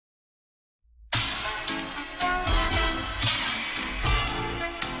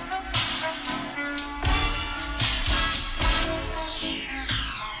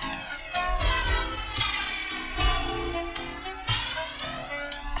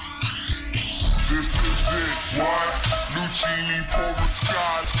it, what? Lucini, Polo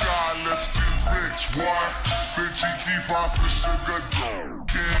Sky, let's get rich, what? Bitchy, keep house and sugar, can't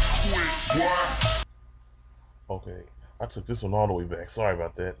quit, what? Okay, I took this one all the way back. Sorry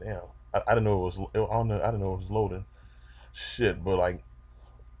about that. Damn, I didn't know it was. I don't know. I didn't know it was loading. Shit, but like,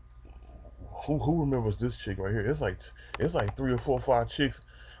 who remembers this chick right here? It's like three or four or five chicks,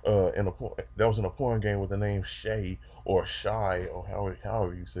 that was in a porn game with the name Shay or Shai or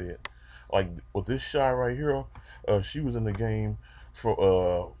however you say it. Like with this Shai right here, she was in the game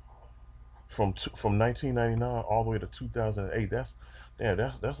for from 1999 all the way to 2008.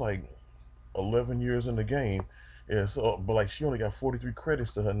 That's like 11 years in the game. Yeah, so but like she only got 43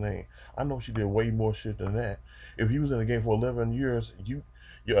 credits to her name. I know she did way more shit than that. If you was in the game for 11 years, you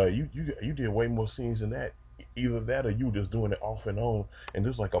did way more scenes than that. Either that or you just doing it off and on, and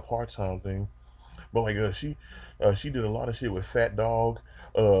this is like a part-time thing. But like she did a lot of shit with Fat Dog.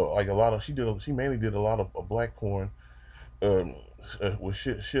 Like a lot of she mainly did a lot of black porn. Um, with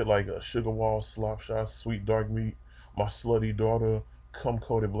shit like Sugar Wall, Slop Shots, Sweet Dark Meat, My Slutty Daughter, Cum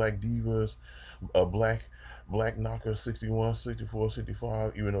Coated Black Divas, Black Knocker 61, 64,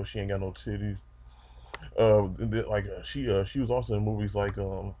 65. Even though she ain't got no titties. She was also in movies like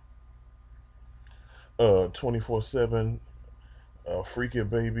 24/7, Freak It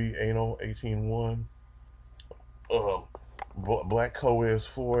Baby, Anal 18-1, uh, Black Coeds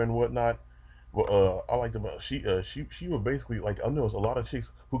 4 and whatnot. But I like the she was basically like I know there's a lot of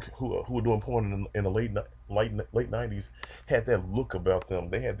chicks who were doing porn in the late 90s had that look about them.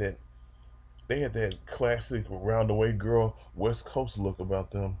 They had that classic round the way girl West Coast look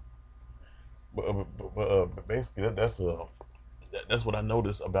about them. But basically that's what I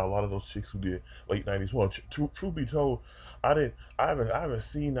noticed about a lot of those chicks who did late '90s porn. Truth be told, I didn't. I haven't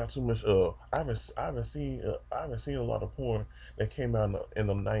seen not too much. I haven't seen a lot of porn that came out in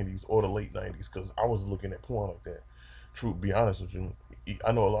the '90s or the late '90s because I was looking at porn like that. True, be honest with you,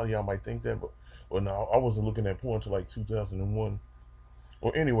 I know a lot of y'all might think that, but well, no, I wasn't looking at porn until like 2001.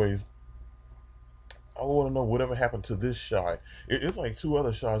 Well, anyways, I want to know whatever happened to this Shy. It's like two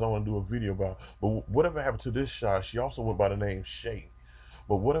other Shies I want to do a video about. But whatever happened to this Shy, she also went by the name Shay.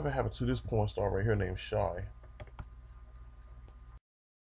 But whatever happened to this porn star right here named Shy?